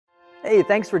Hey,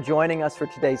 thanks for joining us for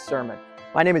today's sermon.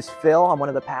 My name is Phil. I'm one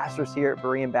of the pastors here at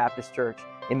Berean Baptist Church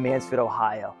in Mansfield,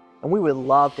 Ohio. And we would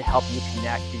love to help you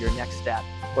connect to your next step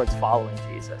towards following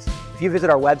Jesus. If you visit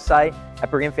our website at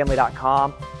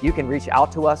bereanfamily.com, you can reach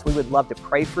out to us. We would love to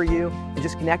pray for you and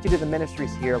just connect you to the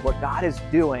ministries here, what God is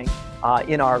doing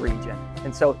in our region.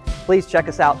 And so please check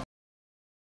us out.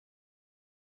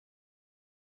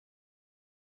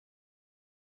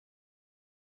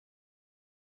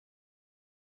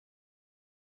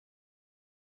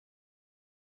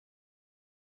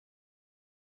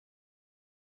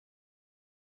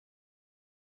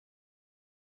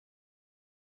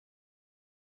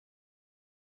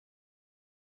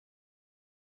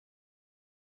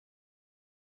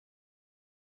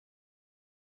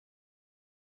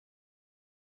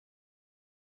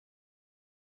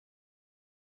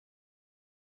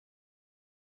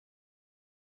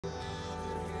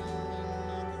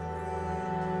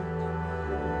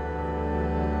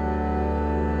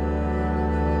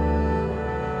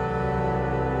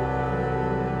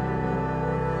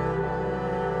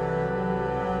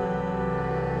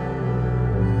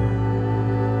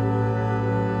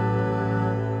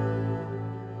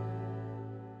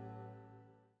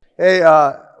 Hey,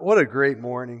 what a great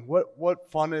morning.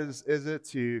 What fun is it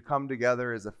to come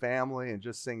together as a family and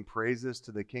just sing praises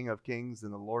to the King of Kings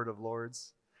and the Lord of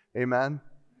Lords. Amen.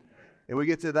 And we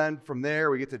get to then, from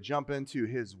there, we get to jump into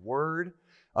His Word.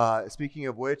 Speaking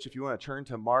of which, if you want to turn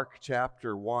to Mark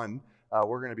chapter 1,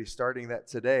 we're going to be starting that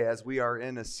today as we are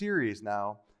in a series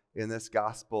now in this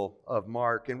Gospel of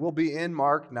Mark. And we'll be in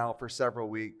Mark now for several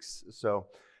weeks. So,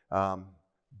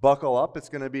 buckle up. It's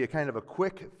going to be a kind of a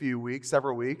quick few weeks,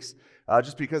 several weeks,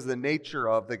 just because of the nature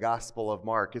of the Gospel of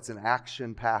Mark. It's an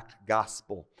action-packed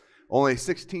gospel. Only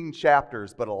 16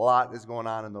 chapters, but a lot is going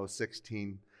on in those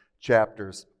 16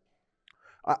 chapters.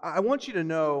 I want you to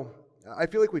know, I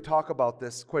feel like we talk about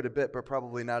this quite a bit, but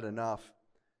probably not enough,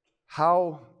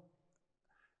 how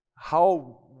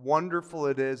wonderful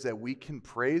it is that we can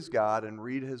praise God and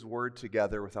read His Word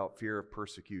together without fear of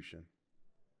persecution.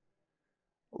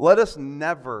 Let us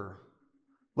never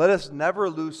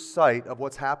lose sight of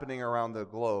what's happening around the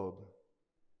globe.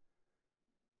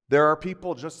 There are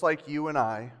people just like you and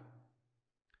I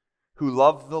who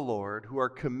love the Lord, who are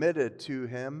committed to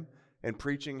Him and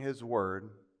preaching His Word,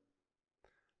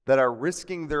 that are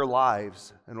risking their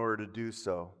lives in order to do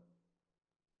so.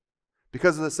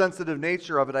 Because of the sensitive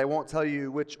nature of it, I won't tell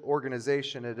you which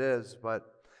organization it is, but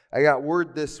I got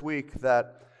word this week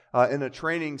that in a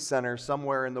training center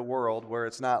somewhere in the world where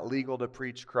it's not legal to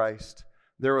preach Christ,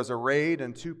 there was a raid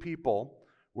and 2 people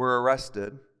were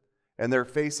arrested, and they're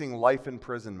facing life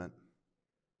imprisonment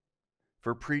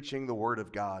for preaching the Word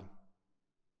of God.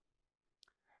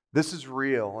 This is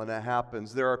real, and it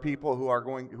happens. There are people who are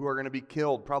going to be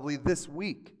killed probably this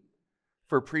week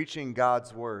for preaching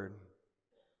God's Word.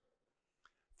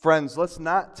 Friends, let's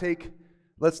not take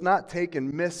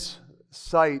and miss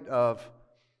sight of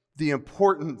the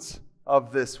importance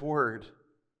of this word.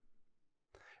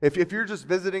 If you're just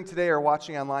visiting today or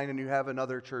watching online and you have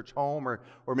another church home,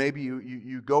 or maybe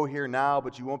you go here now,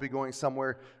 but you won't be going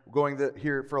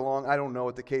here for long, I don't know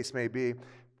what the case may be.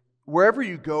 Wherever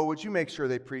you go, would you make sure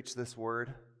they preach this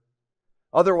word?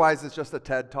 Otherwise, it's just a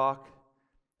TED Talk,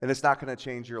 and it's not going to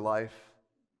change your life.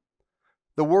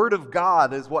 The Word of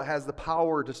God is what has the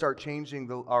power to start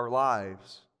changing our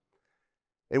lives.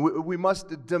 And we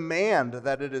must demand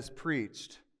that it is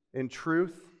preached in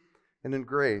truth and in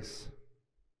grace.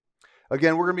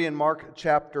 Again, we're going to be in Mark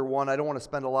chapter 1. I don't want to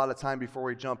spend a lot of time before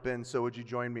we jump in, so would you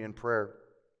join me in prayer?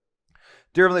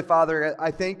 Dear Heavenly Father,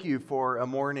 I thank you for a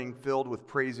morning filled with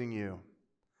praising you.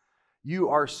 You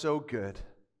are so good.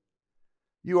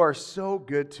 You are so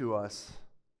good to us.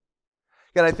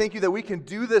 God, I thank you that we can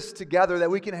do this together,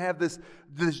 that we can have this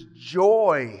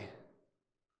joy.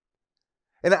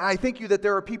 And I thank you that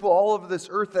there are people all over this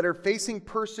earth that are facing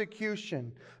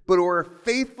persecution, but who are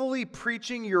faithfully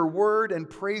preaching your word and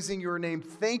praising your name.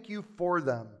 Thank you for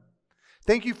them.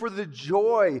 Thank you for the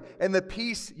joy and the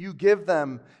peace you give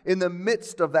them in the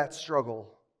midst of that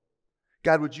struggle.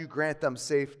 God, would you grant them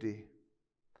safety?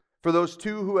 For those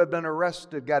 2 who have been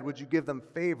arrested, God, would you give them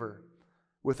favor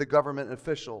with the government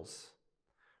officials?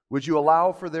 Would you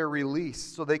allow for their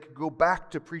release so they could go back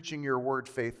to preaching your word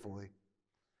faithfully?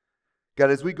 God,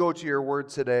 as we go to your word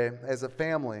today as a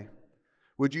family,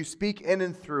 would you speak in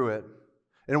and through it?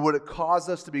 And would it cause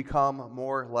us to become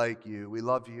more like you? We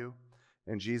love you.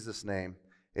 In Jesus' name,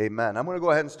 amen. I'm going to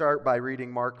go ahead and start by reading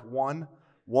Mark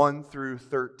 1 through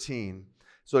 13.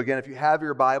 So again, if you have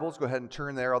your Bibles, go ahead and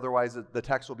turn there. Otherwise, the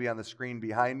text will be on the screen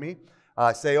behind me.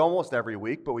 I say almost every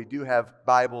week, but we do have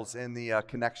Bibles in the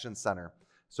Connection Center.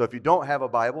 So if you don't have a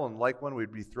Bible and like one,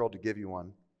 we'd be thrilled to give you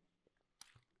one.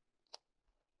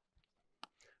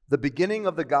 The beginning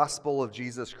of the gospel of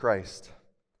Jesus Christ,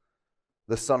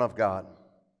 the Son of God.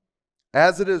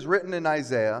 As it is written in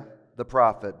Isaiah, the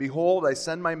prophet, "Behold, I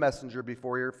send my messenger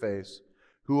before your face,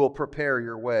 who will prepare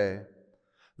your way.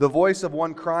 The voice of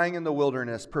one crying in the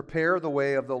wilderness, prepare the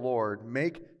way of the Lord,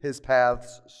 make his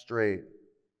paths straight."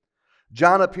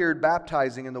 John appeared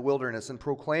baptizing in the wilderness and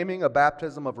proclaiming a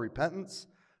baptism of repentance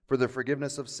for the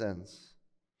forgiveness of sins.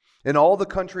 In all the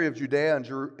country of Judea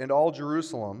and all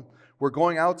Jerusalem were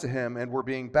going out to him and were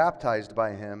being baptized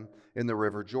by him in the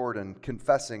river Jordan,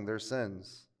 confessing their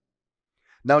sins.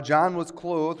 Now John was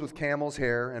clothed with camel's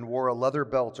hair and wore a leather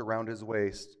belt around his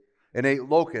waist and ate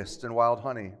locusts and wild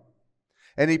honey.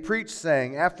 And he preached,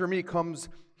 saying, "After me comes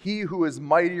he who is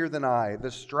mightier than I, the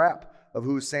strap of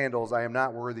whose sandals I am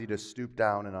not worthy to stoop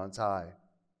down and untie.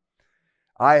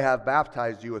 I have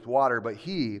baptized you with water, but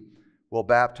he will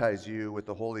baptize you with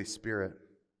the Holy Spirit."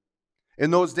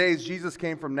 In those days, Jesus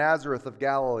came from Nazareth of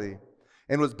Galilee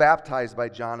and was baptized by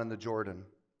John in the Jordan.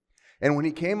 And when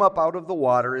he came up out of the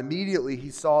water, immediately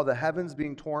he saw the heavens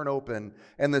being torn open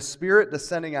and the Spirit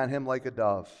descending on him like a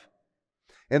dove.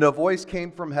 And a voice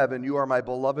came from heaven, "You are my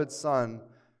beloved Son,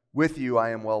 with you I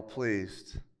am well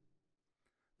pleased."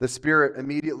 The Spirit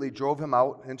immediately drove him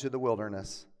out into the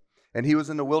wilderness. And he was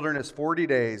in the wilderness 40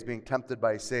 days, being tempted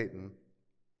by Satan.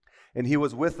 And he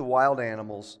was with the wild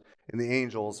animals, and the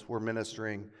angels were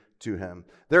ministering to him.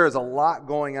 There is a lot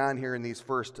going on here in these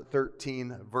first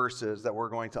 13 verses that we're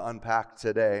going to unpack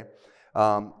today.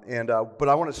 But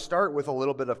I want to start with a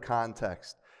little bit of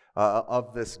context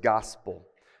of this gospel.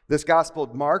 This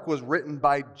gospel, Mark, was written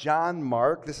by John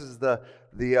Mark. This is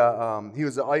he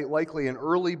was likely an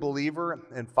early believer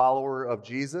and follower of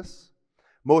Jesus,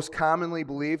 most commonly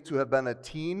believed to have been a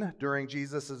teen during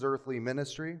Jesus' earthly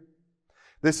ministry.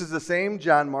 This is the same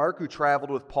John Mark who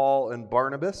traveled with Paul and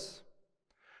Barnabas.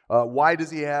 Why does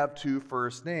he have two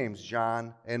first names,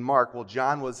 John and Mark? Well,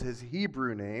 John was his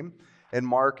Hebrew name, and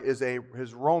Mark is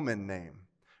his Roman name,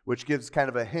 which gives kind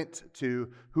of a hint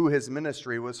to who his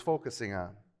ministry was focusing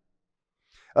on.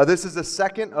 This is the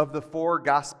second of the four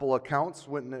gospel accounts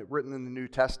written in the New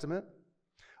Testament.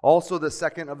 Also the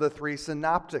second of the three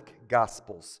synoptic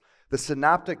gospels. The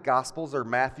synoptic gospels are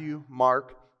Matthew,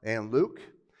 Mark, and Luke,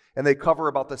 and they cover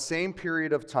about the same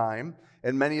period of time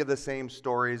and many of the same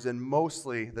stories in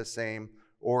mostly the same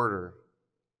order.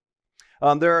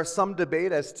 There are some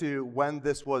debate as to when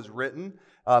this was written,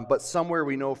 but somewhere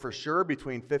we know for sure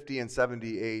between 50 and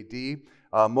 70 A.D.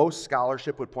 Most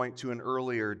scholarship would point to an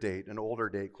earlier date, an older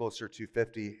date, closer to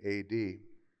 50 A.D.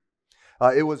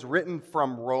 It was written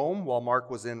from Rome while Mark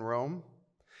was in Rome.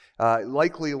 Mark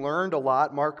likely learned a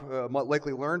lot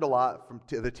from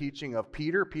the teaching of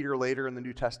Peter. Peter later in the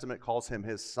New Testament calls him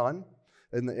his son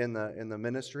in the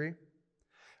ministry.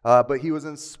 But he was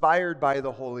inspired by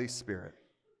the Holy Spirit.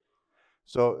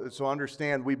 So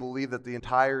understand, we believe that the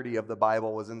entirety of the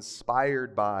Bible was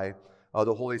inspired by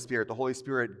the Holy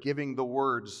Spirit giving the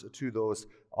words to those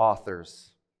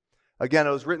authors. Again,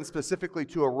 it was written specifically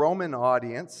to a Roman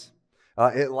audience.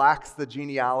 It lacks the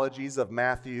genealogies of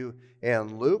Matthew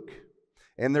and Luke,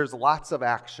 and there's lots of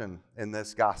action in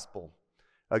this gospel.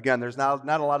 Again, there's not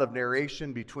a lot of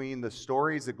narration between the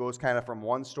stories. It goes kind of from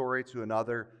one story to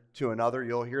another.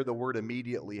 You'll hear the word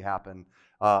immediately happen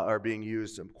or being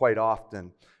used quite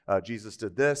often. Jesus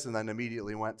did this and then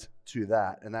immediately went to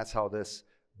that, and that's how this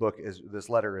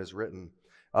letter is written.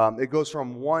 It goes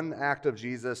from one act of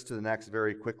Jesus to the next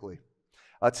very quickly.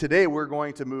 Today we're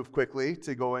going to move quickly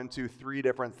to go into three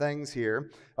different things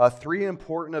here. Three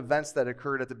important events that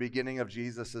occurred at the beginning of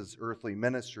Jesus' earthly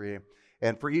ministry.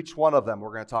 And for each one of them,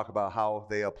 we're going to talk about how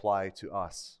they apply to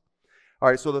us. All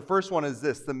right, so the first one is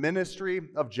this, the ministry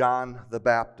of John the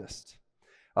Baptist.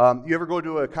 You ever go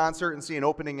to a concert and see an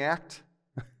opening act?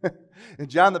 And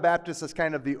John the Baptist is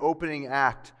kind of the opening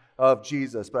act of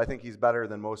Jesus, but I think he's better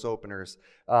than most openers.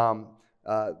 So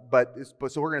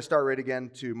we're going to start right again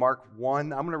to Mark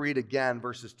 1. I'm going to read again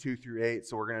verses 2 through 8,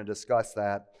 so we're going to discuss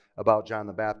that about John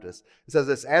the Baptist. It says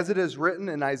this, "As it is written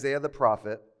in Isaiah the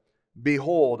prophet,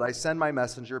 Behold, I send my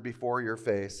messenger before your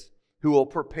face, who will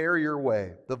prepare your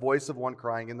way, the voice of one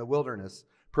crying in the wilderness.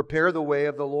 Prepare the way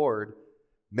of the Lord,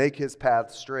 make his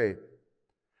path straight.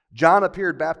 John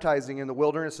appeared baptizing in the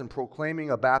wilderness and proclaiming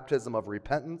a baptism of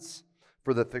repentance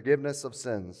for the forgiveness of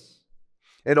sins.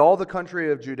 And all the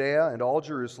country of Judea and all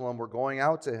Jerusalem were going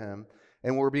out to him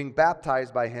and were being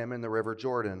baptized by him in the river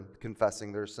Jordan,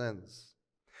 confessing their sins.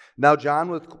 Now John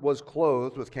was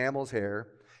clothed with camel's hair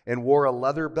and wore a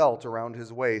leather belt around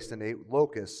his waist and ate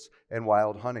locusts and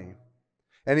wild honey.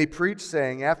 And he preached,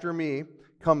 saying, After me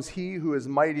comes he who is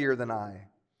mightier than I,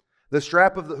 the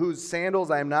strap of whose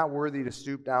sandals I am not worthy to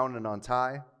stoop down and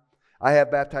untie. I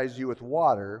have baptized you with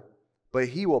water, but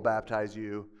he will baptize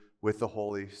you with the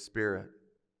Holy Spirit.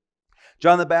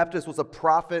 John the Baptist was a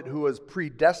prophet who was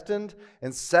predestined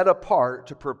and set apart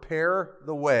to prepare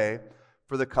the way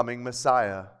for the coming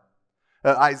Messiah.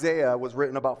 Isaiah was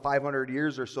written about 500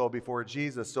 years or so before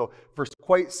Jesus. So for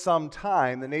quite some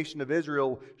time, the nation of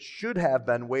Israel should have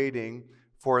been waiting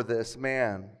for this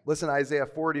man. Listen, Isaiah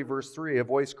 40, verse 3, a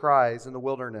voice cries in the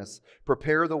wilderness,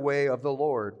 prepare the way of the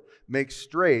Lord, make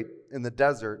straight in the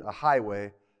desert a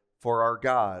highway for our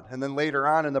God. And then later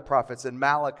on in the prophets, in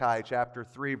Malachi chapter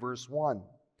 3, verse 1,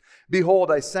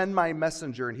 behold, I send my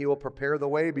messenger, and he will prepare the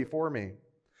way before me.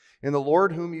 And the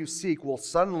Lord whom you seek will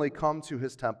suddenly come to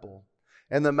his temple.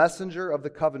 And the messenger of the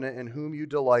covenant in whom you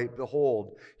delight,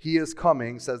 behold, he is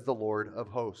coming, says the Lord of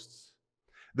hosts.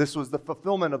 This was the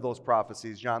fulfillment of those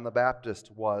prophecies John the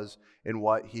Baptist was in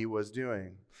what he was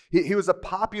doing. He was a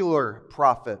popular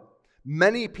prophet.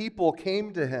 Many people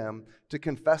came to him to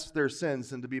confess their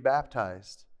sins and to be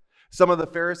baptized. Some of the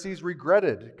Pharisees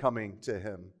regretted coming to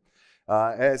him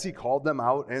as he called them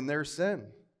out in their sin.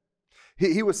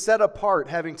 He was set apart,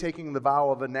 having taken the vow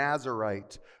of a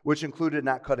Nazirite, which included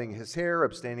not cutting his hair,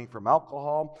 abstaining from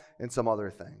alcohol, and some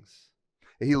other things.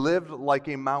 He lived like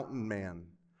a mountain man.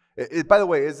 By the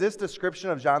way, is this description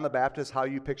of John the Baptist how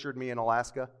you pictured me in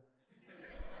Alaska?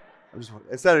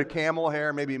 Instead of camel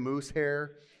hair, maybe moose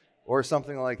hair or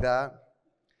something like that.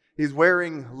 He's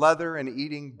wearing leather and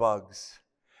eating bugs.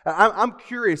 I'm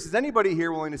curious, is anybody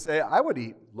here willing to say, I would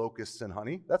eat locusts and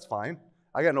honey? That's fine.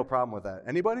 I got no problem with that.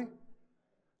 Anybody?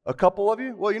 A couple of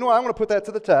you? Well, you know what? I'm going to put that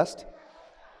to the test.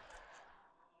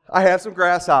 I have some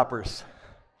grasshoppers.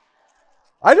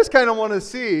 I just kind of want to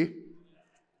see.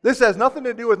 This has nothing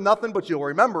to do with nothing, but you'll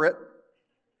remember it.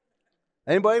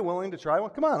 Anybody willing to try one?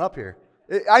 Come on up here.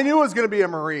 I knew it was going to be a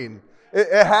Marine.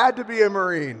 It had to be a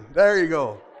Marine. There you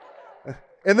go.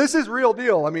 And this is real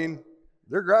deal. I mean,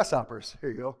 they're grasshoppers.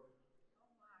 Here you go.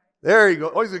 There you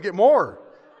go. Oh, he's going to get more.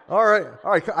 All right.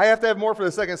 All right. I have to have more for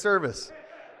the second service.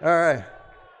 All right.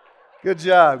 Good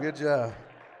job. Good job.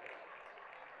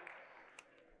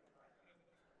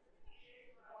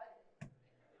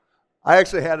 I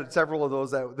actually had several of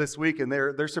those this week, and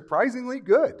they're surprisingly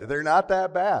good. They're not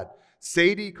that bad.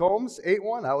 Sadie Combs ate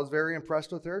one. I was very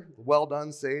impressed with her. Well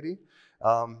done, Sadie.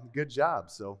 Good job.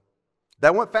 So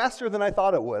that went faster than I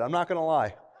thought it would. I'm not going to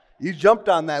lie. You jumped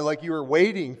on that like you were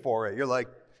waiting for it. You're like,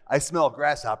 I smell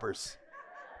grasshoppers.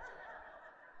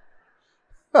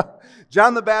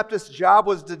 John the Baptist's job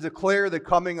was to declare the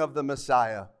coming of the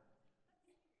Messiah.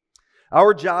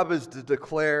 Our job is to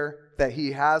declare that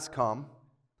he has come,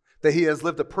 that he has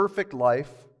lived a perfect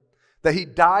life, that he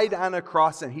died on a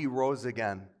cross and he rose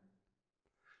again.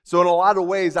 So in a lot of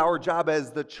ways, our job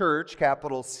as the church,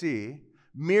 capital C,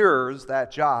 mirrors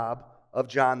that job of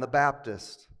John the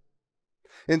Baptist.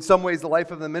 In some ways, the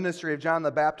life of the ministry of John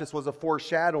the Baptist was a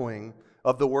foreshadowing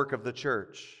of the work of the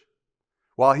church.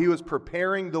 While he was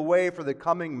preparing the way for the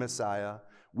coming Messiah,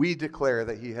 we declare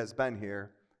that he has been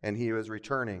here and he is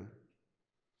returning.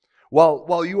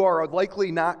 While you are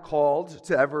likely not called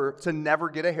to never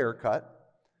get a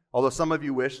haircut, although some of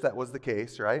you wish that was the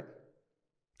case, right?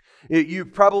 You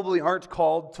probably aren't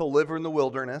called to live in the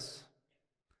wilderness,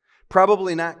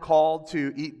 probably not called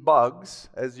to eat bugs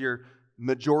as your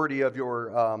majority of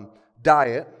your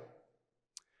diet,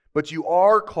 but you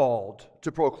are called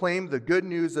to proclaim the good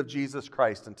news of Jesus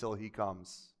Christ until he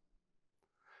comes.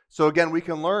 So again, we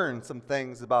can learn some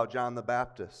things about John the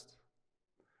Baptist,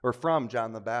 or from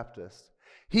John the Baptist.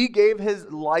 He gave his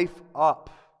life up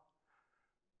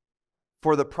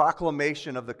for the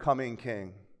proclamation of the coming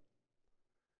king.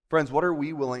 Friends, what are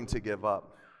we willing to give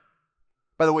up?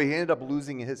 By the way, he ended up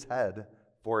losing his head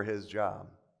for his job.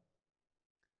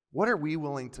 What are we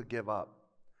willing to give up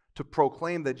to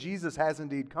proclaim that Jesus has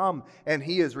indeed come and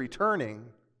he is returning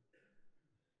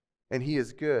and he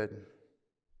is good?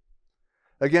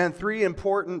 Again, three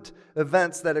important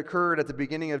events that occurred at the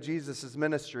beginning of Jesus'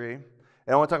 ministry, and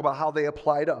I want to talk about how they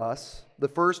apply to us. The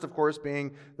first, of course,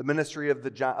 being the ministry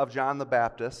of John the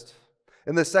Baptist.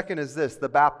 And the second is this, the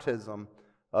baptism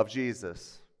of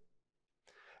Jesus.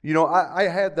 You know, I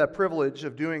had the privilege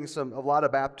of doing a lot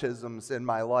of baptisms in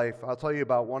my life. I'll tell you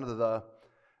about one of the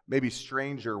maybe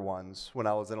stranger ones when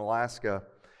I was in Alaska.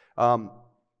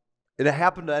 It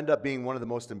happened to end up being one of the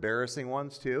most embarrassing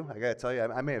ones, too. I got to tell you,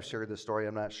 I may have shared this story,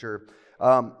 I'm not sure.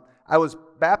 I was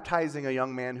baptizing a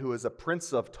young man who was a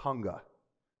prince of Tonga.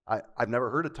 I've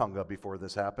never heard of Tonga before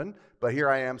this happened, but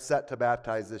here I am set to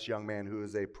baptize this young man who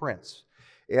is a prince.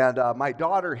 And my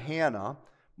daughter, Hannah,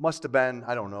 must have been,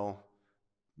 I don't know,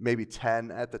 maybe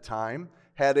 10 at the time,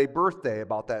 had a birthday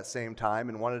about that same time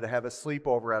and wanted to have a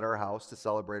sleepover at our house to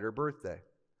celebrate her birthday.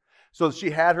 So she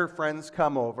had her friends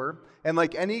come over, and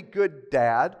like any good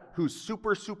dad who's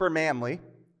super, super manly,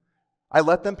 I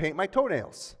let them paint my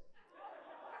toenails.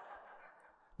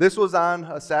 This was on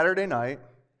a Saturday night,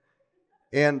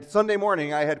 and Sunday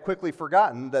morning I had quickly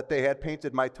forgotten that they had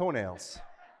painted my toenails.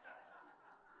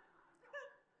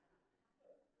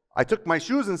 I took my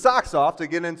shoes and socks off to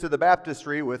get into the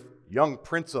baptistry with young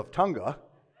Prince of Tonga,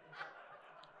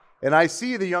 and I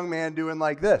see the young man doing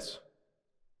like this.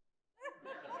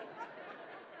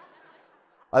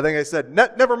 I think I said,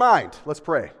 never mind, let's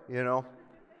pray,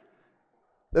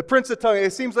 The Prince of Tonga,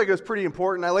 it seems like it was pretty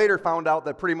important. I later found out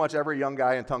that pretty much every young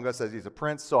guy in Tonga says he's a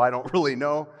prince, so I don't really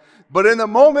know. But in the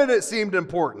moment, it seemed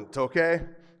important, okay?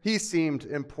 He seemed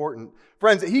important.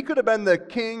 Friends, he could have been the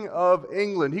king of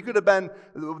England. He could have been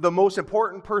the most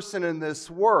important person in this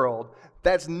world.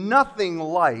 That's nothing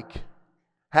like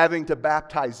having to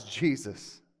baptize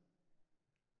Jesus.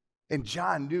 And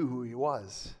John knew who he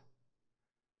was.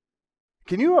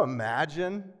 Can you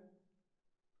imagine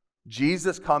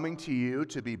Jesus coming to you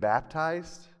to be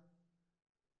baptized?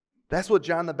 That's what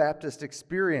John the Baptist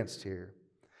experienced here.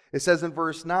 It says in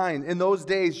verse 9, in those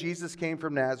days Jesus came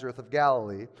from Nazareth of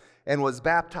Galilee and was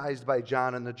baptized by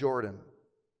John in the Jordan.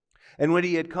 And when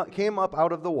he had came up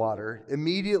out of the water,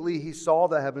 immediately he saw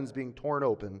the heavens being torn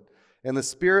open and the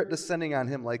Spirit descending on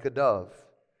him like a dove.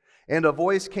 And a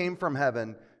voice came from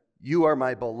heaven, "You are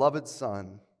my beloved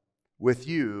Son. With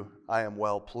you I am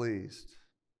well pleased."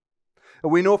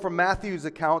 And we know from Matthew's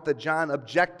account that John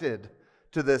objected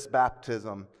to this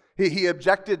baptism. He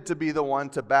objected to be the one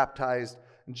to baptize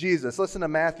Jesus. Listen to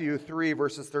Matthew 3,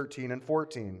 verses 13 and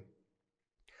 14.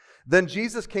 Then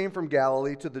Jesus came from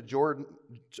Galilee to the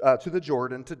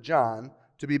Jordan to John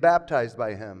to be baptized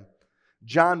by him.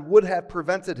 John would have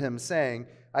prevented him, saying,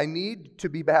 "I need to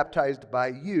be baptized by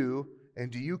you,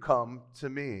 and do you come to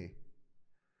me?"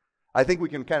 I think we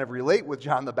can kind of relate with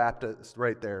John the Baptist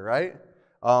right there, right?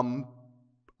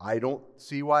 I don't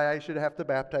see why I should have to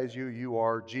baptize you. You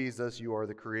are Jesus. You are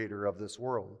the creator of this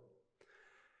world.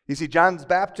 You see, John's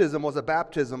baptism was a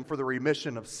baptism for the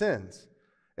remission of sins,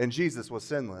 and Jesus was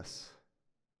sinless.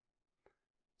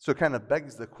 So it kind of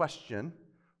begs the question,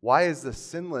 why is the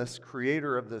sinless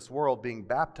creator of this world being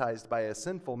baptized by a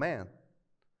sinful man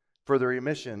for the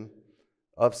remission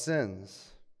of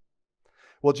sins?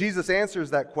 Well, Jesus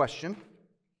answers that question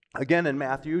again in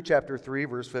Matthew chapter 3,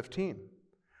 verse 15.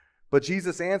 But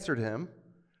Jesus answered him,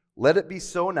 "Let it be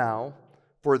so now,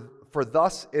 for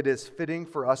thus it is fitting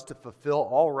for us to fulfill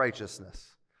all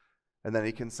righteousness." And then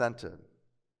he consented.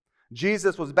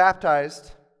 Jesus was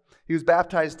baptized. He was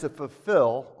baptized to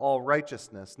fulfill all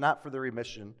righteousness, not for the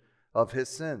remission of his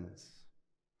sins.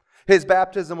 His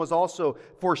baptism was also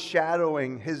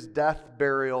foreshadowing his death,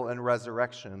 burial, and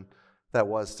resurrection that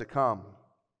was to come.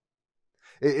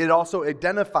 It also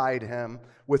identified him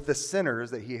with the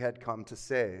sinners that he had come to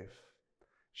save,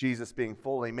 Jesus being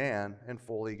fully man and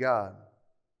fully God.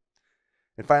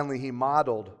 And finally, he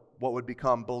modeled what would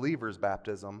become believers'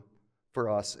 baptism for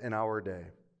us in our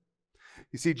day.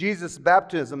 You see, Jesus'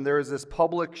 baptism, there is this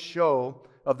public show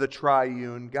of the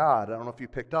triune God. I don't know if you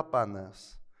picked up on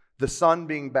this. The Son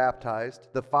being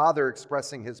baptized, the Father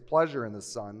expressing his pleasure in the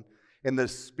Son, and the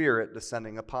Spirit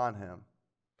descending upon him.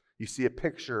 You see a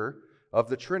picture of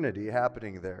the Trinity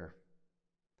happening there.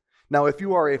 Now, if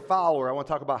you are a follower, I want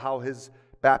to talk about how his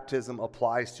baptism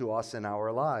applies to us in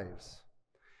our lives.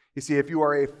 You see, if you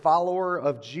are a follower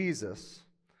of Jesus,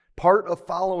 part of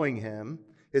following him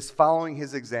is following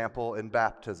his example in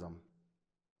baptism.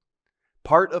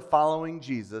 Part of following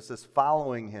Jesus is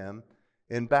following him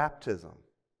in baptism.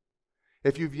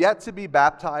 If you've yet to be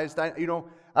baptized,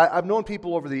 I've known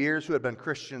people over the years who have been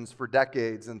Christians for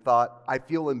decades and thought, I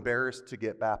feel embarrassed to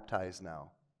get baptized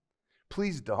now.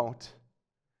 Please don't.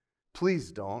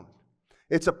 Please don't.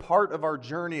 It's a part of our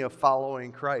journey of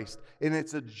following Christ, and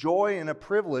it's a joy and a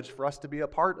privilege for us to be a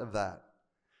part of that.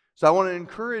 So I want to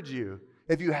encourage you,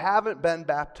 if you haven't been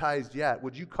baptized yet,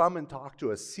 would you come and talk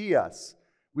to us? See us.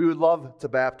 We would love to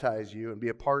baptize you and be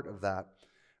a part of that.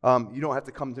 You don't have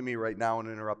to come to me right now and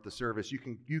interrupt the service. You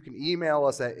can email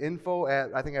us at I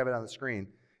think I have it on the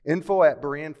screen,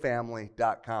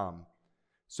 info@bereanfamily.com.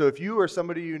 So if you or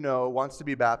somebody you know wants to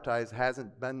be baptized,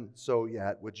 hasn't been so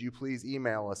yet, would you please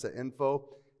email us at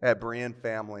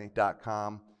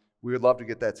info@bereanfamily.com. We would love to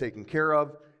get that taken care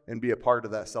of and be a part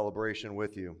of that celebration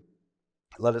with you.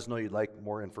 Let us know you'd like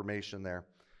more information there.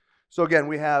 So again,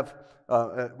 we have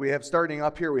starting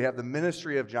up here, we have the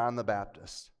ministry of John the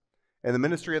Baptist. And the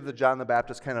ministry of John the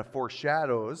Baptist kind of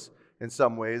foreshadows in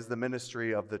some ways, the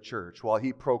ministry of the church. While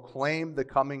he proclaimed the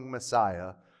coming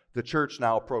Messiah, the church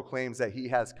now proclaims that he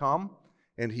has come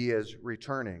and he is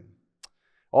returning.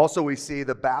 Also, we see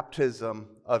the baptism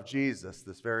of Jesus,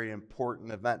 this very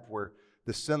important event where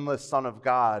the sinless Son of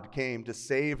God came to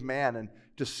save man. And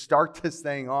to start this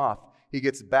thing off, he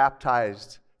gets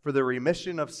baptized for the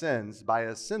remission of sins by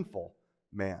a sinful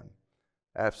man.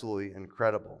 Absolutely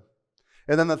incredible.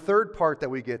 And then the third part that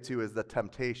we get to is the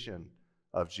temptation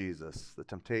of Jesus. The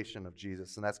temptation of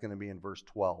Jesus. And that's going to be in verse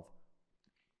 12.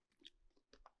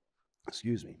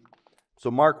 Excuse me.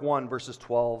 So Mark 1, verses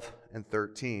 12 and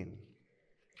 13.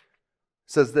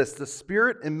 Says this, the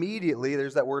Spirit immediately,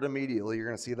 there's that word immediately, you're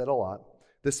going to see that a lot.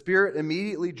 The Spirit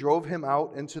immediately drove him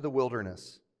out into the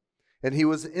wilderness. And he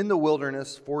was in the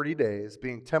wilderness 40 days,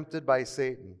 being tempted by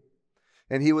Satan.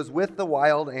 And he was with the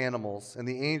wild animals, and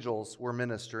the angels were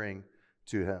ministering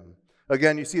to him.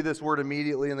 Again, you see this word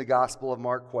immediately in the Gospel of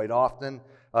Mark quite often.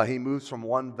 He moves from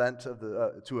one event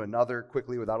to another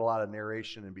quickly without a lot of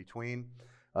narration in between.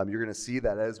 You're going to see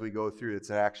that as we go through. It's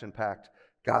an action-packed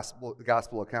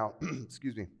gospel account.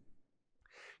 Excuse me.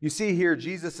 You see here,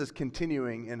 Jesus is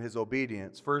continuing in his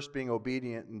obedience. First, being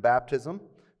obedient in baptism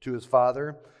to his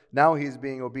Father. Now he's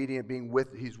being obedient,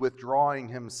 he's withdrawing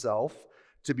himself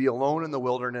to be alone in the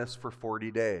wilderness for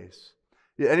 40 days.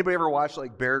 Yeah, anybody ever watch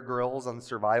like Bear Grylls on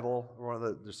Survival, one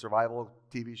of the survival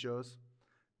TV shows?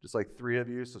 Just like 3 of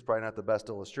you, so it's probably not the best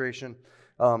illustration.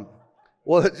 Well,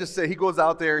 let's just say he goes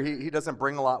out there, he doesn't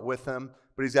bring a lot with him,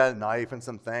 but he's got a knife and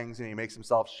some things, and he makes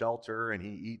himself shelter, and he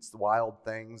eats the wild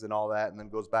things and all that, and then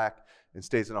goes back and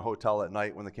stays in a hotel at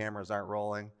night when the cameras aren't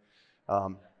rolling.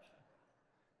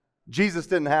 Jesus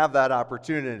didn't have that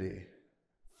opportunity.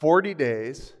 40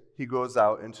 days, he goes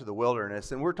out into the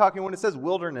wilderness, and we're talking, when it says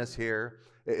wilderness here,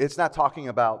 it's not talking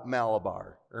about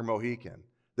Malabar or Mohican.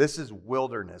 This is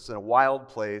wilderness, in a wild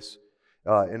place,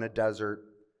 in a desert,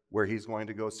 where he's going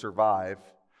to go survive.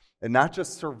 And not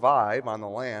just survive on the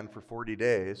land for 40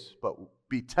 days, but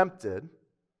be tempted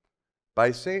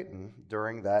by Satan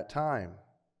during that time.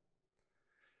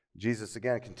 Jesus,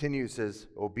 again, continues his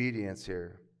obedience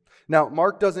here. Now,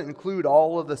 Mark doesn't include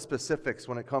all of the specifics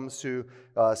when it comes to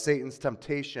Satan's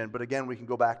temptation, but again, we can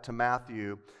go back to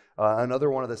Matthew, another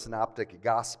one of the synoptic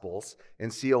gospels,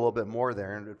 and see a little bit more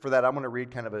there. And for that, I'm going to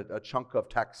read kind of a chunk of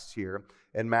text here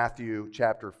in Matthew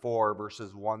chapter 4,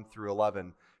 verses 1 through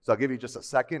 11. So I'll give you just a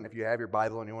second. If you have your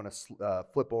Bible and you want to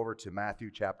flip over to Matthew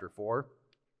chapter 4.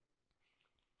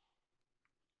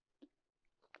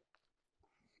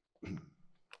 It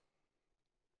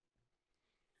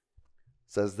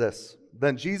says this,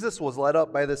 Then Jesus was led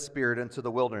up by the Spirit into the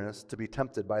wilderness to be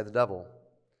tempted by the devil.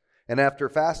 And after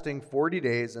fasting 40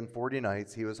 days and 40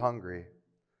 nights, he was hungry.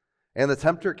 And the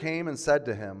tempter came and said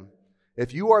to him,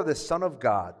 If you are the Son of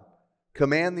God,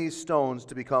 command these stones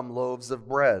to become loaves of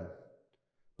bread.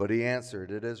 But he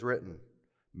answered, It is written,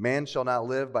 Man shall not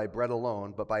live by bread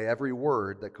alone, but by every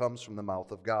word that comes from the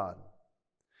mouth of God.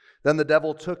 Then the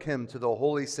devil took him to the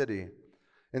holy city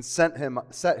and set him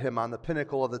on the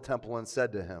pinnacle of the temple and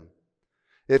said to him,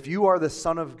 If you are the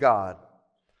Son of God,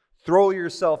 throw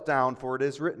yourself down, for it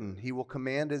is written, He will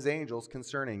command His angels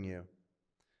concerning you.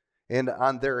 And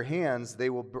on their hands they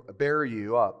will bear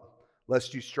you up,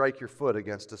 lest you strike your foot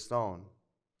against a stone.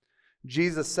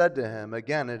 Jesus said to him,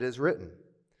 Again it is written,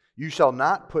 You shall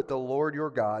not put the Lord your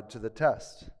God to the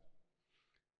test.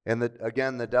 And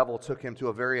again the devil took him to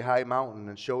a very high mountain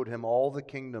and showed him all the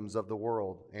kingdoms of the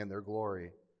world and their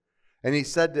glory. And he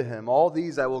said to him, All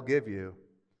these I will give you,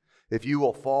 if you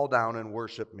will fall down and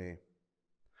worship me.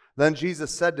 Then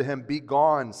Jesus said to him,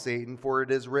 Begone, Satan, for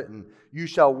it is written, You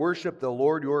shall worship the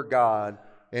Lord your God,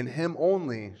 and him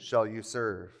only shall you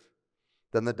serve.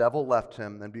 Then the devil left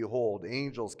him, and behold,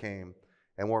 angels came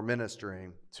and were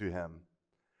ministering to him.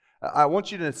 I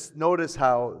want you to notice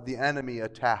how the enemy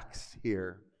attacks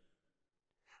here.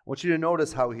 I want you to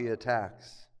notice how he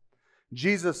attacks.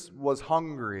 Jesus was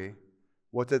hungry.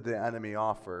 What did the enemy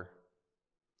offer?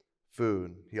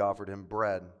 Food. He offered him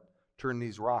bread. Turn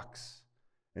these rocks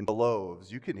into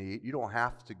loaves. You can eat. You don't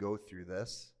have to go through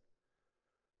this.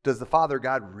 Does the Father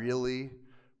God really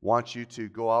want you to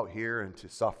go out here and to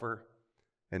suffer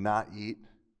and not eat?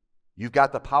 You've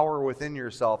got the power within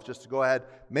yourself just to go ahead,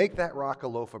 make that rock a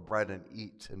loaf of bread and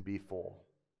eat and be full.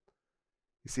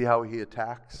 You see how he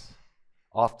attacks?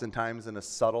 Oftentimes in a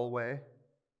subtle way.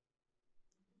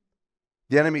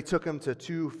 The enemy took him to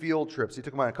 2 field trips. He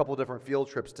took him on a couple different field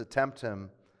trips to tempt him,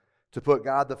 to put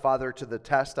God the Father to the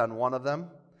test on one of them.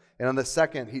 And on the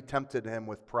second, he tempted him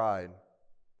with pride.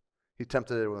 He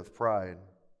tempted him with pride.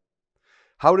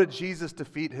 How did Jesus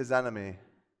defeat his enemy?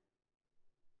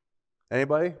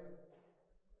 Anybody?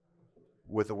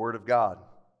 with the Word of God.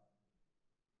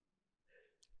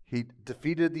 He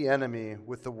defeated the enemy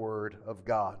with the Word of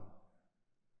God.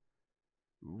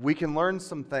 We can learn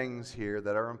some things here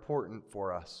that are important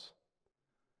for us.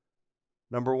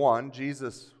 Number one,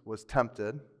 Jesus was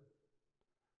tempted.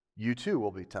 You too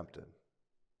will be tempted.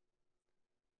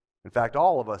 In fact,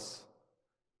 all of us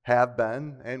have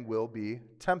been and will be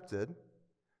tempted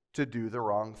to do the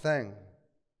wrong thing.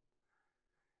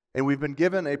 And we've been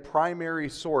given a primary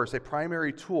source, a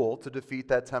primary tool to defeat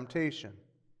that temptation.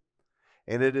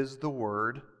 And it is the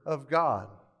Word of God.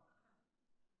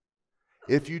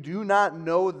 If you do not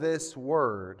know this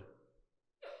Word,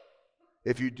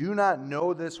 if you do not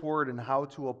know this Word and how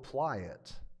to apply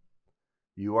it,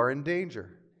 you are in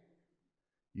danger.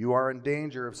 You are in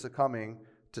danger of succumbing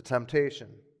to temptation.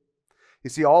 You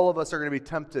see, all of us are going to be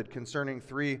tempted concerning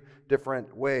three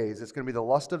different ways. It's going to be the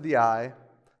lust of the eye,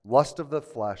 lust of the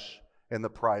flesh, and the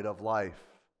pride of life.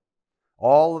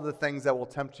 All of the things that will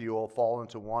tempt you will fall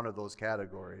into one of those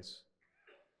categories.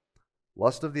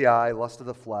 Lust of the eye, lust of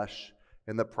the flesh,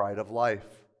 and the pride of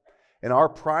life. And our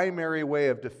primary way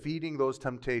of defeating those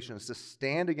temptations, to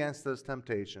stand against those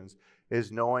temptations,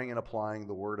 is knowing and applying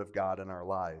the Word of God in our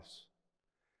lives.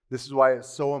 This is why it's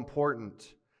so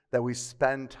important that we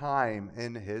spend time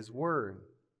in His Word.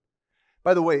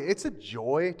 By the way, it's a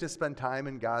joy to spend time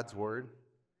in God's Word.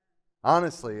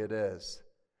 Honestly, it is.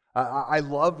 I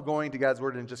love going to God's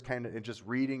Word and just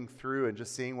reading through and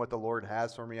just seeing what the Lord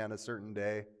has for me on a certain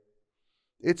day.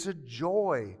 It's a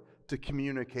joy to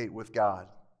communicate with God.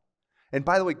 And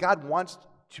by the way, God wants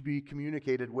to be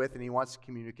communicated with, and He wants to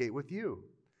communicate with you.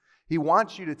 He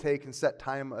wants you to take and set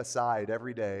time aside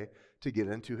every day to get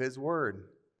into His Word.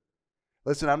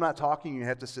 Listen, I'm not talking you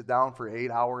have to sit down for 8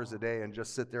 hours a day and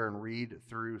just sit there and read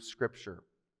through Scripture.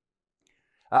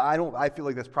 I feel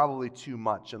like that's probably too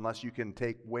much unless you can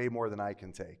take way more than I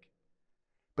can take.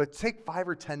 But take 5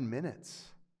 or 10 minutes.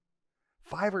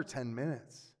 5 or 10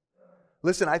 minutes.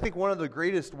 Listen, I think one of the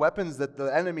greatest weapons that the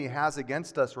enemy has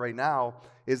against us right now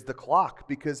is the clock,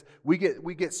 because we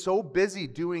get so busy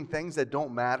doing things that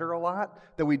don't matter a lot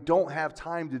that we don't have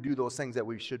time to do those things that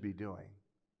we should be doing.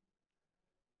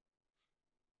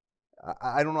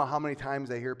 I don't know how many times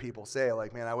I hear people say,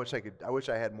 like, man, I wish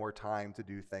I had more time to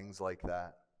do things like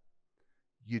that.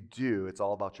 You do. It's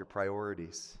all about your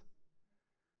priorities.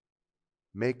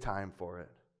 Make time for it.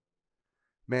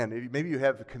 Man, maybe you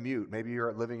have a commute. Maybe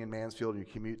you're living in Mansfield and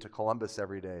you commute to Columbus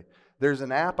every day. There's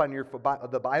an app on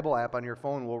the Bible app on your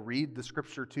phone will read the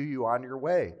Scripture to you on your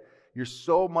way. You're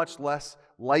so much less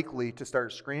likely to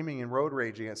start screaming and road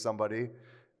raging at somebody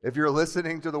if you're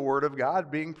listening to the Word of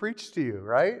God being preached to you,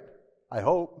 right? I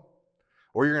hope.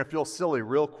 Or you're going to feel silly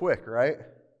real quick, right?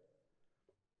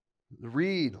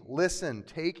 Read, listen,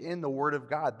 take in the Word of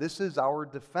God. This is our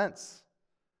defense.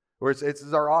 Or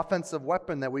it's our offensive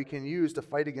weapon that we can use to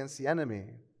fight against the enemy.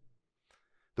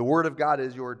 The Word of God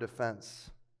is your defense.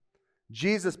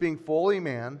 Jesus, being fully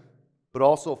man, but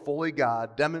also fully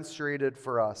God, demonstrated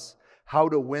for us how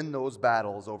to win those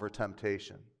battles over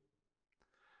temptation.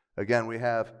 Again, we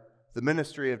have the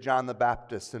ministry of John the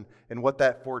Baptist and what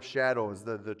that foreshadows,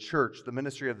 the church, the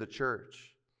ministry of the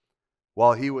church.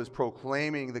 While he was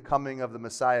proclaiming the coming of the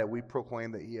Messiah, we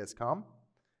proclaim that He has come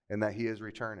and that He is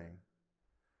returning.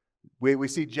 We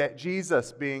see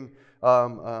Jesus being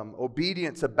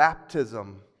obedient to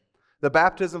baptism, the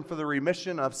baptism for the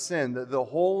remission of sin, the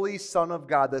holy Son of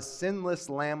God, the sinless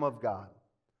Lamb of God,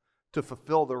 to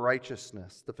fulfill the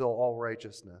righteousness, to fulfill all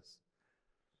righteousness.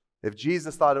 If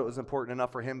Jesus thought it was important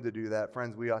enough for Him to do that,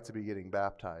 friends, we ought to be getting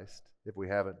baptized if we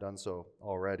haven't done so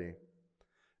already.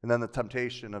 And then the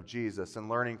temptation of Jesus and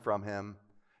learning from Him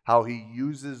how He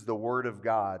uses the Word of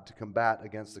God to combat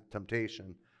against the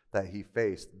temptation that He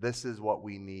faced. This is what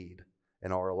we need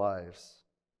in our lives.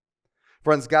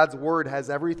 Friends, God's Word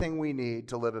has everything we need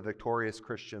to live a victorious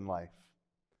Christian life.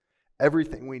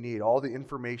 Everything we need, all the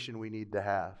information we need to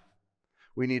have.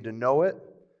 We need to know it,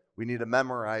 we need to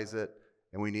memorize it,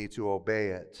 and we need to obey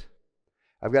it.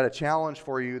 I've got a challenge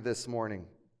for you this morning.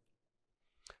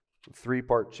 A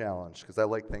 3-part challenge, because I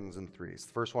like things in threes.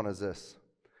 The first one is this: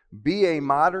 be a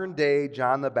modern-day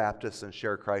John the Baptist and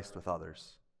share Christ with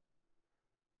others.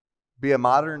 Be a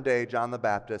modern-day John the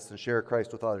Baptist and share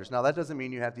Christ with others. Now, that doesn't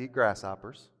mean you have to eat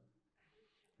grasshoppers.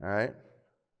 All right?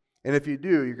 And if you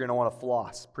do, you're going to want to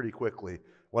floss pretty quickly.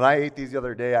 When I ate these the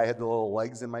other day, I had the little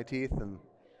legs in my teeth. And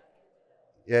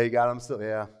yeah, you got them still?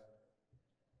 Yeah.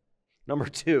 Number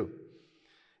 2,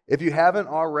 if you haven't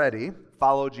already,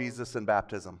 follow Jesus in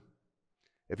baptism.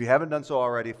 If you haven't done so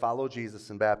already, follow Jesus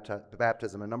in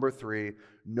baptism. And number 3,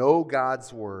 know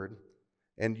God's Word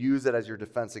and use it as your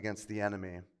defense against the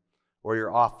enemy. or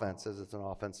your offense, as it's an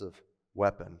offensive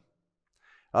weapon.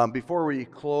 Before we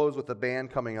close with the band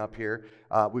coming up here,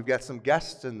 we've got some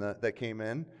guests that came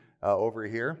in over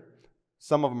here.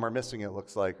 Some of them are missing, it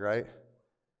looks like, right?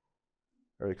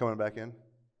 Are they coming back in?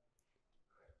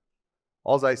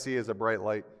 All I see is a bright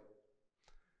light.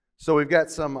 So we've got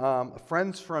some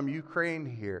friends from Ukraine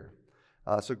here.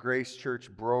 So Grace Church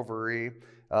Brovary.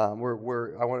 I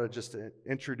want to just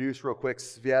introduce real quick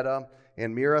Sveta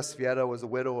and Mira. Sveta was a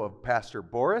widow of Pastor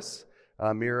Boris.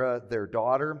 Mira, their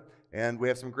daughter. And we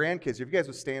have some grandkids. If you guys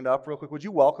would stand up real quick, would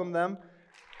you welcome them?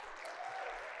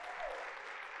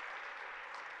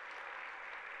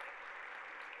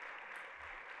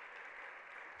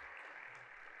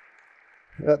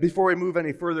 Before we move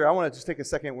any further, I want to just take a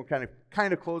second. We'll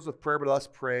kind of close with prayer, but let's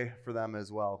pray for them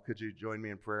as well. Could you join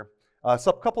me in prayer? So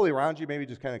a couple around you, maybe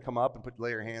just kind of come up and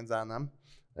lay your hands on them.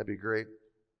 That'd be great.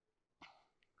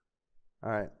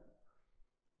 All right.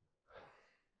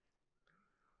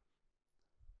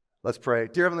 Let's pray.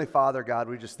 Dear Heavenly Father, God,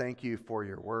 we just thank you for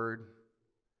your word.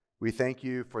 We thank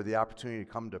you for the opportunity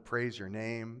to come to praise your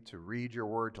name, to read your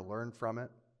word, to learn from it.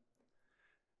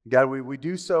 God, we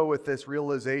do so with this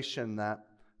realization that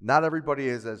not everybody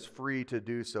is as free to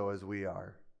do so as we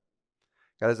are.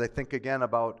 God, as I think again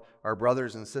about our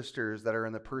brothers and sisters that are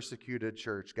in the persecuted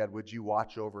church, God, would you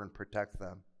watch over and protect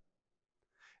them?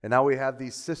 And now we have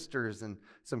these sisters and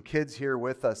some kids here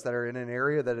with us that are in an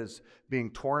area that is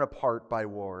being torn apart by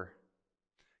war.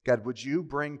 God, would you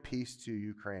bring peace to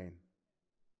Ukraine?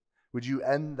 Would you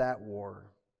end that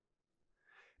war?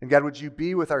 And God, would you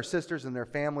be with our sisters and their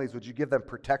families? Would you give them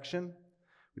protection?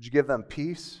 Would you give them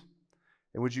peace?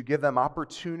 And would you give them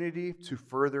opportunity to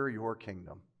further your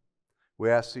kingdom? We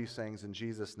ask these things in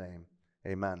Jesus' name.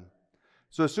 Amen.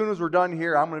 So as soon as we're done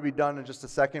here, I'm going to be done in just a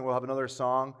second. We'll have another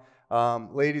song.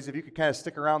 Ladies, if you could kind of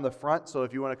stick around the front, so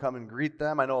if you want to come and greet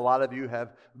them. I know a lot of you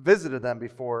have visited them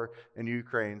before in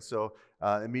Ukraine, so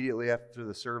immediately after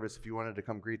the service, if you wanted to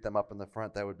come greet them up in the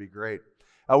front, that would be great.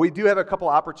 We do have a couple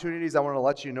opportunities I want to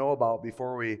let you know about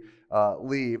before we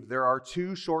leave. There are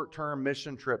 2 short-term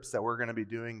mission trips that we're going to be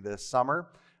doing this summer.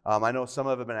 I know some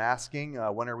of them have been asking,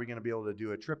 when are we going to be able to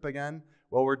do a trip again?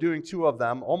 Well, we're doing 2 of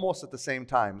them almost at the same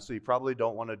time, so you probably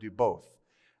don't want to do both.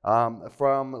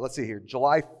 Let's see here,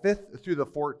 July 5th through the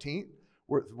 14th,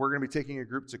 we're going to be taking a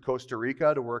group to Costa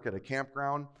Rica to work at a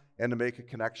campground and to make a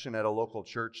connection at a local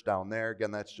church down there.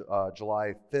 Again, that's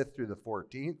July 5th through the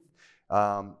 14th.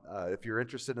 If you're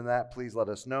interested in that, please let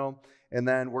us know. And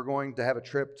then we're going to have a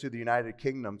trip to the United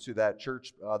Kingdom to that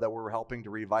church that we're helping to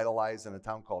revitalize in a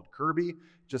town called Kirby,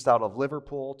 just out of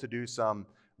Liverpool, to do some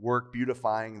work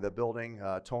beautifying the building.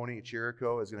 Tony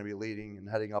Chirico is going to be leading and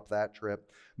heading up that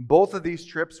trip. Both of these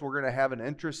trips, we're going to have an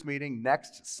interest meeting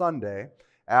next Sunday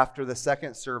after the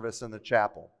second service in the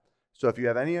chapel. So if you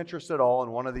have any interest at all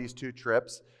in one of these 2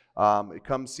 trips,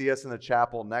 come see us in the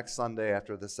chapel next Sunday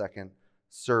after the second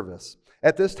service.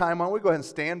 At this time, why don't we go ahead and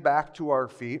stand back to our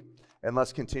feet and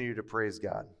let's continue to praise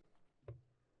God.